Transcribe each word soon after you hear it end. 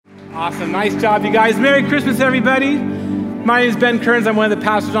Awesome. Nice job, you guys. Merry Christmas, everybody. My name is Ben Kearns. I'm one of the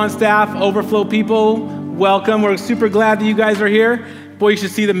pastors on staff. Overflow people, welcome. We're super glad that you guys are here. Boy, you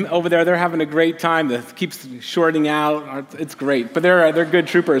should see them over there. They're having a great time. It keeps shorting out. It's great, but they're good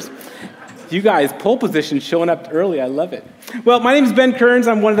troopers. You guys, pole position, showing up early. I love it. Well, my name is Ben Kearns.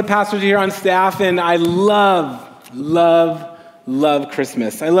 I'm one of the pastors here on staff, and I love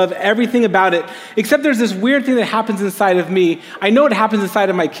Christmas. I love everything about it, except there's this weird thing that happens inside of me. I know it happens inside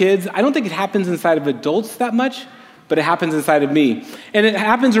of my kids. I don't think it happens inside of adults that much, but it happens inside of me. And it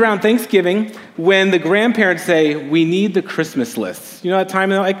happens around Thanksgiving when the grandparents say, we need the Christmas lists. You know that time,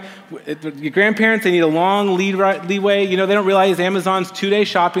 like, your grandparents, they need a long leeway. You know, they don't realize Amazon's 2-day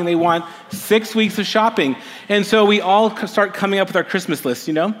shopping. They want 6 weeks of shopping. And so we all start coming up with our Christmas lists,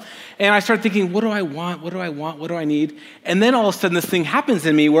 you know? And I start thinking, what do I want? What do I want? What do I need? And then all of a sudden this thing happens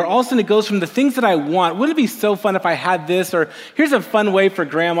in me where all of a sudden it goes from the things that I want. Wouldn't it be so fun if I had this? Or here's a fun way for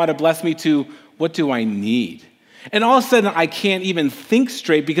grandma to bless me, to what do I need? And all of a sudden, I can't even think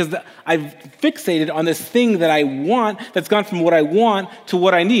straight because I've fixated on this thing that I want that's gone from what I want to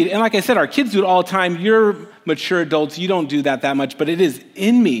what I need. And like I said, our kids do it all the time. You're mature adults. You don't do that much, but it is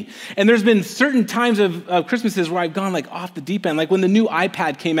in me. And there's been certain times of Christmases where I've gone like off the deep end. Like when the new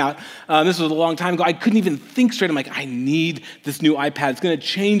iPad came out, this was a long time ago, I couldn't even think straight. I'm like, I need this new iPad. It's going to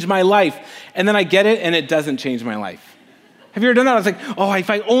change my life. And then I get it, and it doesn't change my life. Have you ever done that? I was like, oh, if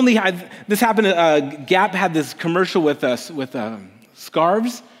I only had, this happened, Gap had this commercial with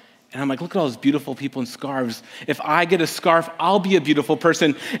scarves, and I'm like, look at all those beautiful people in scarves. If I get a scarf, I'll be a beautiful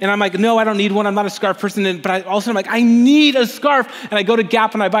person. And I'm like, no, I don't need one. I'm not a scarf person. But I'm like, I need a scarf. And I go to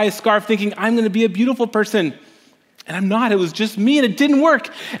Gap and I buy a scarf thinking I'm going to be a beautiful person. And I'm not. It was just me, and it didn't work.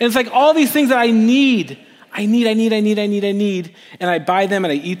 And it's like all these things that I need. And I buy them,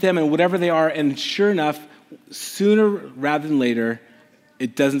 and I eat them, and whatever they are. And sure enough, sooner rather than later,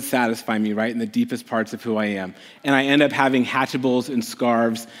 it doesn't satisfy me, right, in the deepest parts of who I am. And I end up having Hatchables and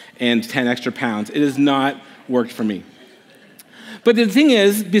scarves and 10 extra pounds. It has not worked for me. But the thing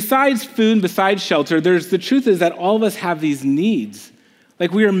is, besides food, besides shelter, the truth is that all of us have these needs.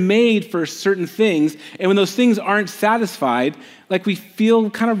 Like we are made for certain things, and when those things aren't satisfied, like we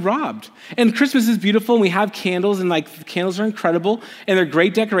feel kind of robbed. And Christmas is beautiful, and we have candles, and like the candles are incredible, and they're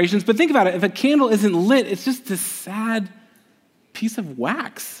great decorations. But think about it, if a candle isn't lit, it's just this sad piece of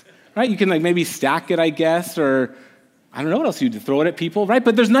wax, right? You can like maybe stack it, I guess, or I don't know what else you'd throw it at people, right?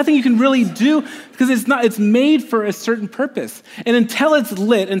 But there's nothing you can really do because it's made for a certain purpose. And until it's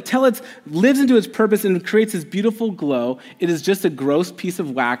lit, until it lives into its purpose and creates this beautiful glow, it is just a gross piece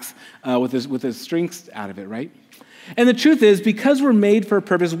of wax with a string out of it, right? And the truth is, because we're made for a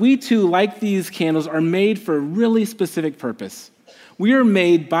purpose, we too, like these candles, are made for a really specific purpose. We are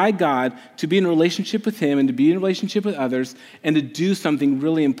made by God to be in a relationship with Him and to be in a relationship with others and to do something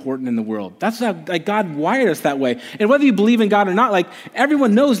really important in the world. That's how God wired us that way. And whether you believe in God or not, like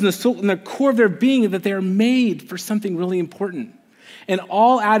everyone knows in the core of their being that they are made for something really important. And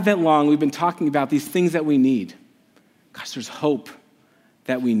all Advent long, we've been talking about these things that we need. Gosh, there's hope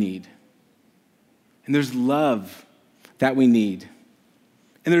that we need. And there's love that we need.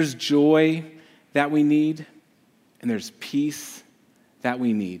 And there's joy that we need. And there's peace that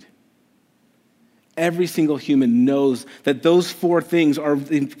we need. Every single human knows that those 4 things are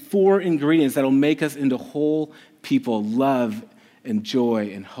the 4 ingredients that will make us into whole people: love and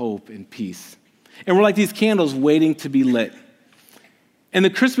joy and hope and peace. And we're like these candles waiting to be lit. And the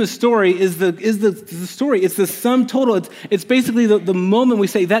Christmas story is the story. It's the sum total. It's basically the moment we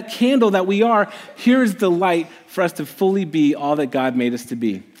say, that candle that we are, here's the light for us to fully be all that God made us to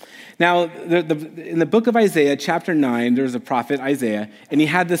be. Now, in the book of Isaiah, chapter 9, there's a prophet, Isaiah, and he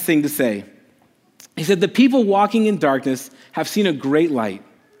had this thing to say. He said, the people walking in darkness have seen a great light.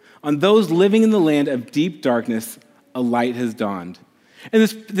 On those living in the land of deep darkness, a light has dawned. And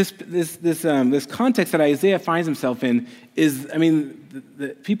this context that Isaiah finds himself in is,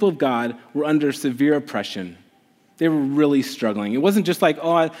 the people of God were under severe oppression. They were really struggling. It wasn't just like,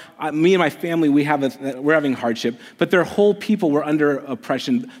 me and my family, we're having hardship, but their whole people were under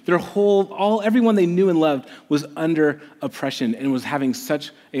oppression. Everyone they knew and loved was under oppression and was having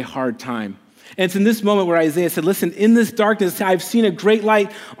such a hard time. And it's in this moment where Isaiah said, listen, in this darkness, I've seen a great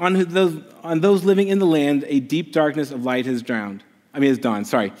light on those living in the land. A deep darkness of light has dawned. And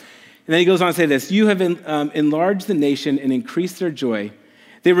then he goes on to say this: you have enlarged the nation and increased their joy.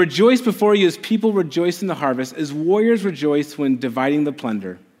 They rejoice before you as people rejoice in the harvest, as warriors rejoice when dividing the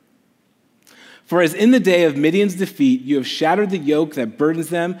plunder. For as in the day of Midian's defeat, you have shattered the yoke that burdens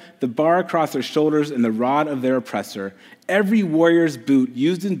them, the bar across their shoulders, and the rod of their oppressor. Every warrior's boot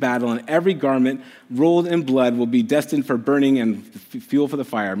used in battle and every garment rolled in blood will be destined for burning and fuel for the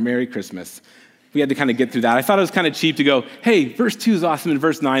fire. Merry Christmas. We had to kind of get through that. I thought it was kind of cheap to go, hey, verse 2 is awesome and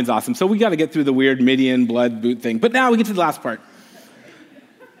verse 9 is awesome. So we got to get through the weird Midian blood boot thing. But now we get to the last part.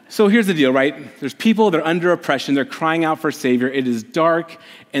 So here's the deal, right? There's people, they're under oppression, they're crying out for a savior. It is dark,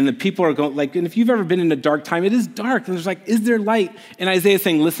 and the people are going, and if you've ever been in a dark time, it is dark. And there's is there light? And Isaiah is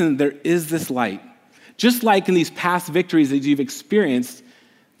saying, listen, there is this light. Just like in these past victories that you've experienced,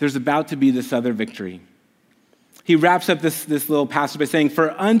 there's about to be this other victory. He wraps up this little passage by saying,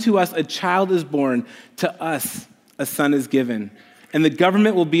 for unto us a child is born, to us a son is given, and the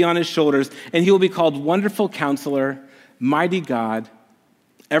government will be on his shoulders, and he will be called Wonderful Counselor, Mighty God,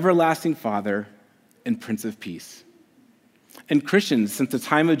 Everlasting Father, and Prince of Peace. And Christians, since the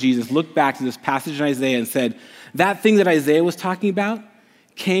time of Jesus, look back to this passage in Isaiah and said, that thing that Isaiah was talking about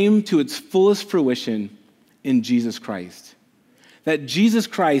came to its fullest fruition in Jesus Christ. That Jesus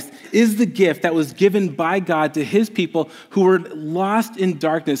Christ is the gift that was given by God to his people who were lost in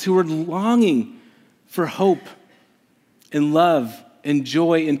darkness, who were longing for hope and love and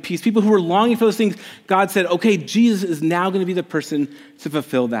joy and peace. People who were longing for those things, God said, okay, Jesus is now going to be the person to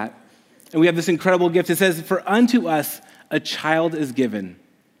fulfill that. And we have this incredible gift. It says, for unto us a child is given.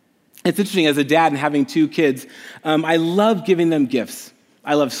 It's interesting, as a dad and having 2 kids, I love giving them gifts.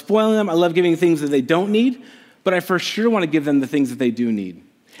 I love spoiling them. I love giving things that they don't need, but I for sure want to give them the things that they do need.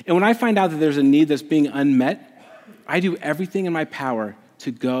 And when I find out that there's a need that's being unmet, I do everything in my power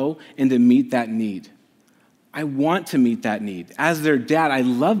to go and to meet that need. I want to meet that need. As their dad, I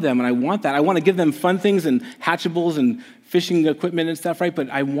love them and I want that. I want to give them fun things and hatchables and fishing equipment and stuff, right? But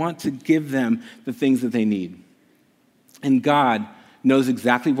I want to give them the things that they need. And God knows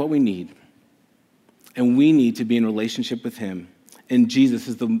exactly what we need. And we need to be in relationship with him. And Jesus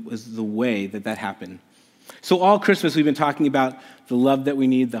is the way that happened. So all Christmas, we've been talking about the love that we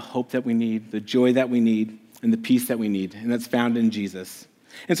need, the hope that we need, the joy that we need, and the peace that we need. And that's found in Jesus.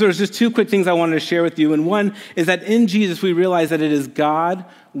 And so there's just 2 quick things I wanted to share with you. And one is that in Jesus, we realize that it is God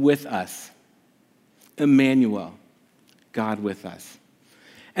with us. Emmanuel, God with us.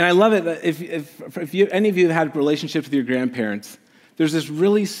 And I love it. If any of you have had relationships with your grandparents, there's this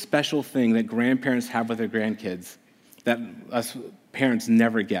really special thing that grandparents have with their grandkids that us parents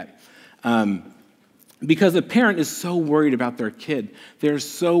never get. Because a parent is so worried about their kid. They're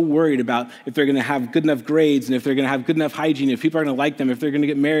so worried about if they're going to have good enough grades and if they're going to have good enough hygiene, if people are going to like them, if they're going to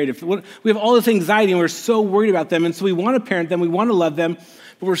get married. We have all this anxiety and we're so worried about them. And so we want to parent them, we want to love them,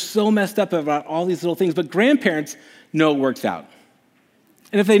 but we're so messed up about all these little things. But grandparents know it works out.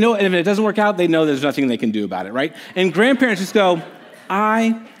 And if it doesn't work out, they know there's nothing they can do about it, right? And grandparents just go,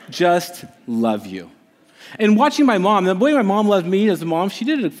 I just love you. And watching my mom, the way my mom loved me as a mom, she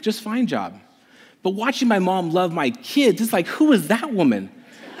did a just fine job. But watching my mom love my kids, it's like, who is that woman,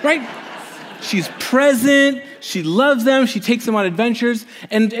 right? She's present, she loves them, she takes them on adventures,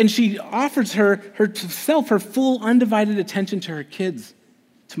 and she offers herself her full undivided attention to her kids,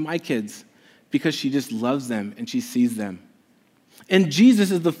 to my kids, because she just loves them and she sees them. And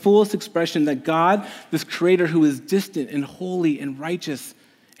Jesus is the fullest expression that God, this creator who is distant and holy and righteous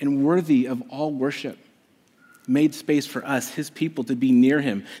and worthy of all worship, made space for us, his people, to be near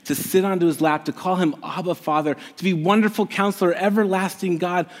him, to sit onto his lap, to call him Abba, Father, to be Wonderful Counselor, Everlasting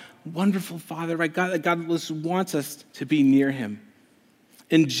God, Wonderful Father, right? God just wants us to be near him.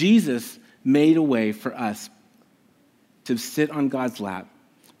 And Jesus made a way for us to sit on God's lap,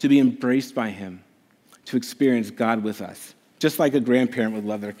 to be embraced by him, to experience God with us, just like a grandparent would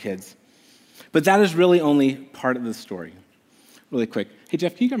love their kids. But that is really only part of the story. Really quick. Hey,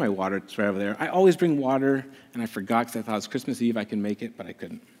 Jeff, can you get my water? It's right over there. I always bring water, and I forgot because I thought it was Christmas Eve. I can make it, but I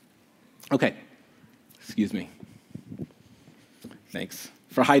couldn't. Okay. Excuse me. Thanks.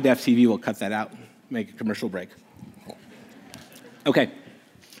 For high-def TV, we'll cut that out, make a commercial break. Okay.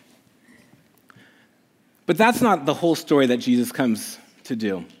 But that's not the whole story that Jesus comes to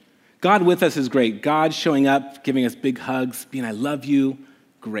do. God with us is great. God showing up, giving us big hugs, being, I love you,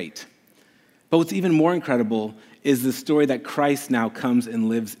 great. But what's even more incredible is the story that Christ now comes and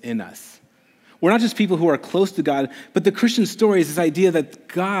lives in us. We're not just people who are close to God, but the Christian story is this idea that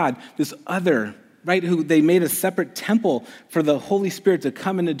God, this other, right, who they made a separate temple for the Holy Spirit to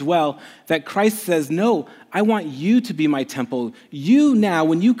come and to dwell, that Christ says, no, I want you to be my temple. You now,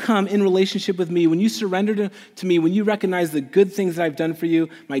 when you come in relationship with me, when you surrender to me, when you recognize the good things that I've done for you,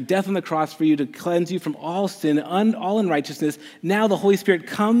 my death on the cross for you to cleanse you from all sin, all unrighteousness, now the Holy Spirit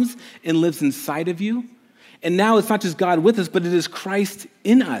comes and lives inside of you. And now it's not just God with us, but it is Christ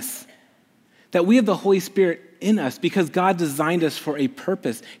in us. that we have the Holy Spirit in us because God designed us for a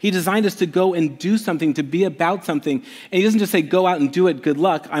purpose. He designed us to go and do something, to be about something. And he doesn't just say, go out and do it, good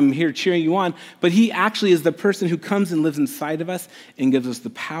luck, I'm here cheering you on. But he actually is the person who comes and lives inside of us and gives us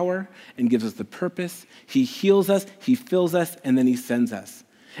the power and gives us the purpose. He heals us, he fills us, and then he sends us.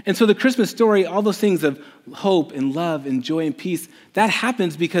 And so the Christmas story, all those things of hope and love and joy and peace, that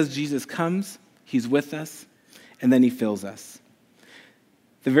happens because Jesus comes, he's with us, and then he fills us.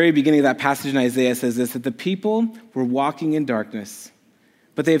 The very beginning of that passage in Isaiah says this, that the people were walking in darkness,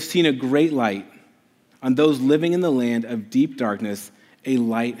 but they have seen a great light. On those living in the land of deep darkness, a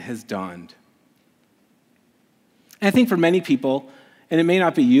light has dawned. And I think for many people, and it may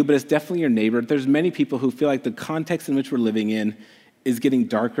not be you, but it's definitely your neighbor, there's many people who feel like the context in which we're living in is getting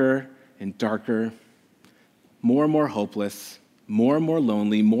darker and darker, more and more hopeless, more and more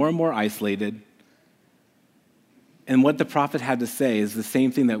lonely, more and more isolated. And what the prophet had to say is the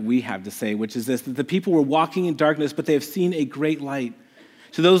same thing that we have to say, which is this, that the people were walking in darkness, but they have seen a great light.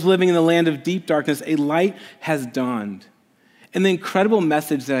 To those living in the land of deep darkness, a light has dawned. And the incredible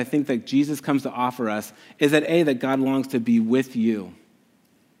message that I think that Jesus comes to offer us is that that God longs to be with you,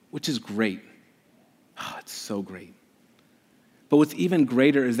 which is great. Oh, it's so great. But what's even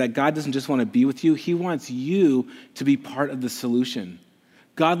greater is that God doesn't just want to be with you, he wants you to be part of the solution.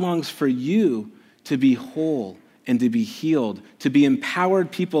 God longs for you to be whole and to be healed, to be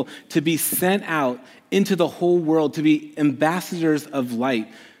empowered people, to be sent out into the whole world, to be ambassadors of light.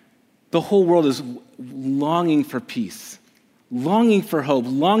 The whole world is longing for peace, longing for hope,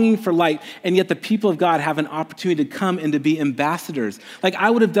 longing for light, and yet the people of God have an opportunity to come and to be ambassadors. Like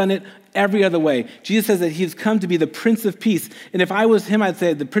I would have done it every other way. Jesus says that he's come to be the Prince of Peace, and if I was him, I'd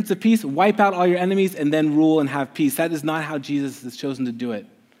say, the Prince of Peace, wipe out all your enemies and then rule and have peace. That is not how Jesus has chosen to do it.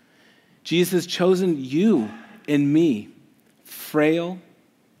 Jesus has chosen you and me, frail,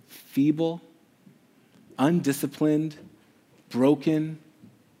 feeble, undisciplined, broken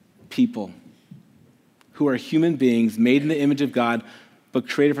people who are human beings made in the image of God, but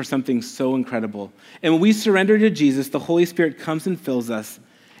created for something so incredible. And when we surrender to Jesus, the Holy Spirit comes and fills us,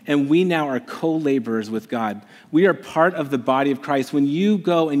 and we now are co-laborers with God. We are part of the body of Christ. When you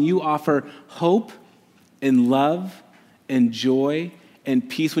go and you offer hope and love and joy and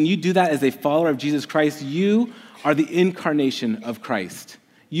peace, when you do that as a follower of Jesus Christ, you are the incarnation of Christ.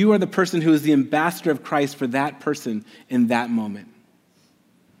 You are the person who is the ambassador of Christ for that person in that moment.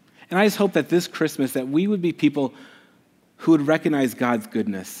 And I just hope that this Christmas that we would be people who would recognize God's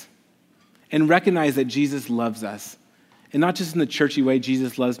goodness and recognize that Jesus loves us. And not just in the churchy way,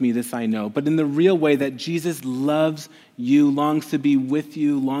 Jesus loves me, this I know, but in the real way that Jesus loves you, longs to be with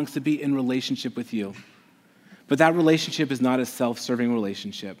you, longs to be in relationship with you. But that relationship is not a self-serving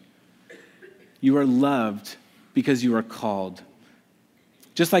relationship. You are loved because you are called.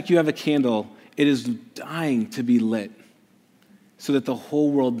 Just like you have a candle, it is dying to be lit so that the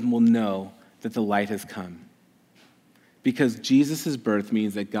whole world will know that the light has come. Because Jesus' birth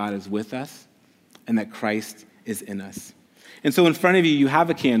means that God is with us and that Christ is in us. And so in front of you, you have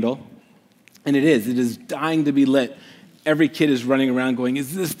a candle, and it is dying to be lit. Every kid is running around going,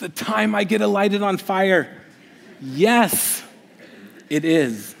 is this the time I get to light it on fire? Yes, it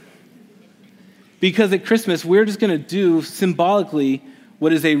is. Because at Christmas, we're just going to do symbolically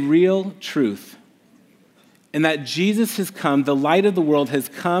what is a real truth. And that Jesus has come, the light of the world has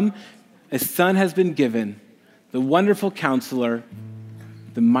come, a son has been given, the wonderful counselor,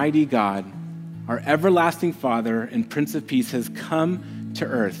 the mighty God, our everlasting Father and Prince of Peace has come to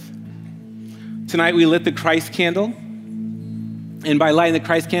earth. Tonight we lit the Christ candle, and by lighting the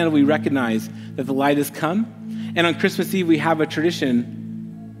Christ candle, we recognize that the light has come. And on Christmas Eve, we have a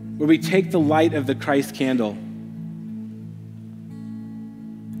tradition where we take the light of the Christ candle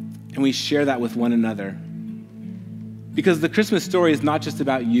and we share that with one another. Because the Christmas story is not just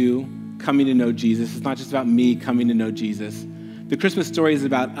about you coming to know Jesus. It's not just about me coming to know Jesus. The Christmas story is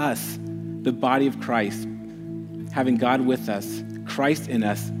about us, the body of Christ, having God with us, Christ in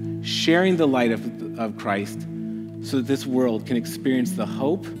us, sharing the light of Christ so that this world can experience the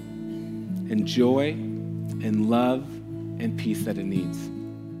hope and joy and love and peace that it needs.